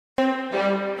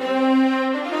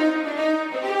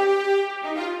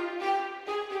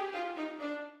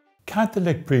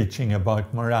Catholic preaching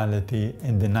about morality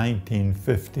in the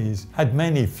 1950s had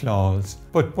many flaws,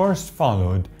 but worse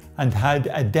followed and had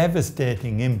a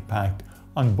devastating impact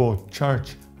on both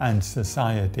church and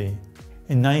society.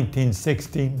 In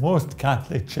 1960, most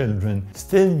Catholic children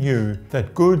still knew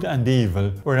that good and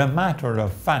evil were a matter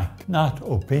of fact, not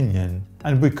opinion,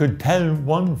 and we could tell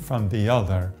one from the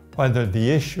other whether the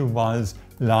issue was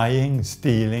lying,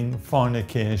 stealing,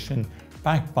 fornication,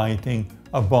 backbiting,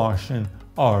 abortion,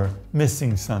 or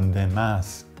missing Sunday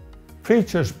Mass.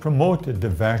 Preachers promoted the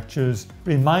virtues,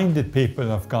 reminded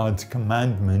people of God's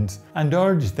commandments, and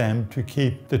urged them to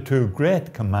keep the two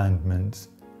great commandments.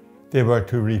 They were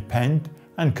to repent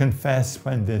and confess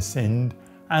when they sinned,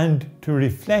 and to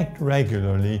reflect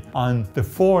regularly on the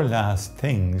four last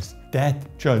things: death,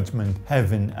 judgment,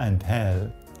 heaven, and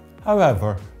hell.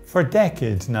 However, for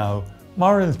decades now,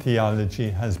 moral theology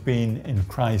has been in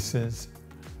crisis,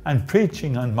 and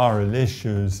preaching on moral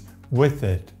issues with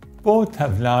it. Both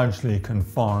have largely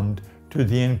conformed to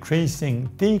the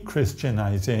increasing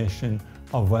de-Christianization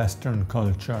of Western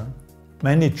culture.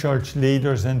 Many church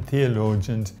leaders and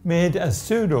theologians made a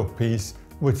pseudo-peace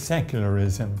with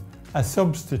secularism, a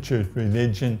substitute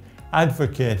religion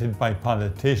advocated by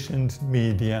politicians,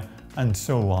 media, and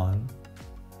so on.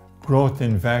 Growth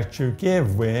in virtue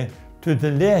gave way to the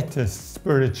latest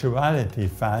spirituality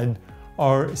fad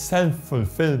or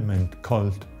self-fulfillment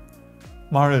cult.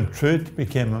 Moral truth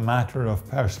became a matter of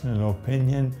personal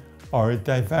opinion or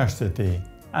diversity,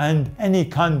 and any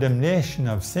condemnation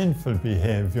of sinful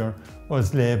behaviour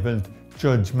was labelled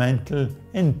judgmental,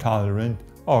 intolerant,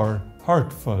 or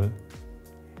hurtful.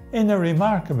 In a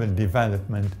remarkable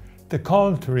development, the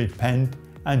call to repent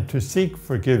and to seek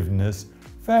forgiveness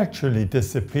virtually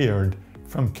disappeared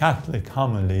from Catholic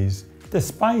homilies,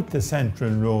 despite the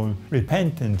central role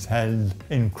repentance held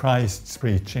in Christ's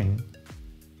preaching.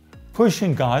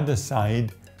 Pushing God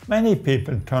aside, many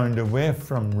people turned away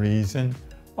from reason,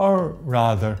 or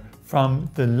rather from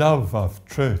the love of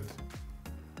truth,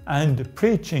 and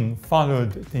preaching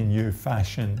followed the new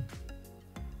fashion.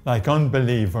 Like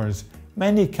unbelievers,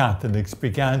 many Catholics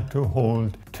began to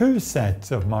hold two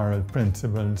sets of moral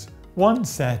principles. One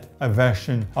set, a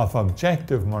version of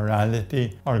objective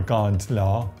morality or God's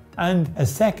law, and a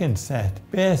second set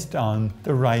based on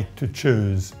the right to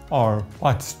choose, or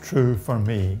what's true for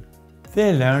me.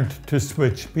 They learned to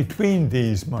switch between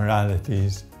these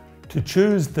moralities, to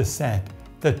choose the set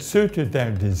that suited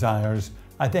their desires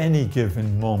at any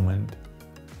given moment.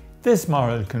 This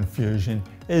moral confusion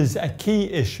is a key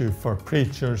issue for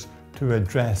preachers to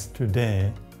address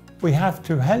today. We have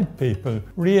to help people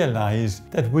realize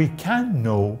that we can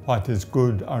know what is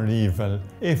good or evil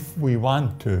if we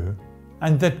want to,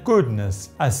 and that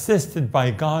goodness, assisted by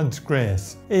God's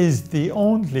grace, is the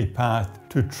only path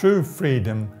to true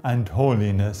freedom and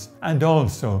holiness, and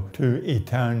also to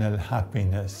eternal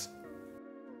happiness.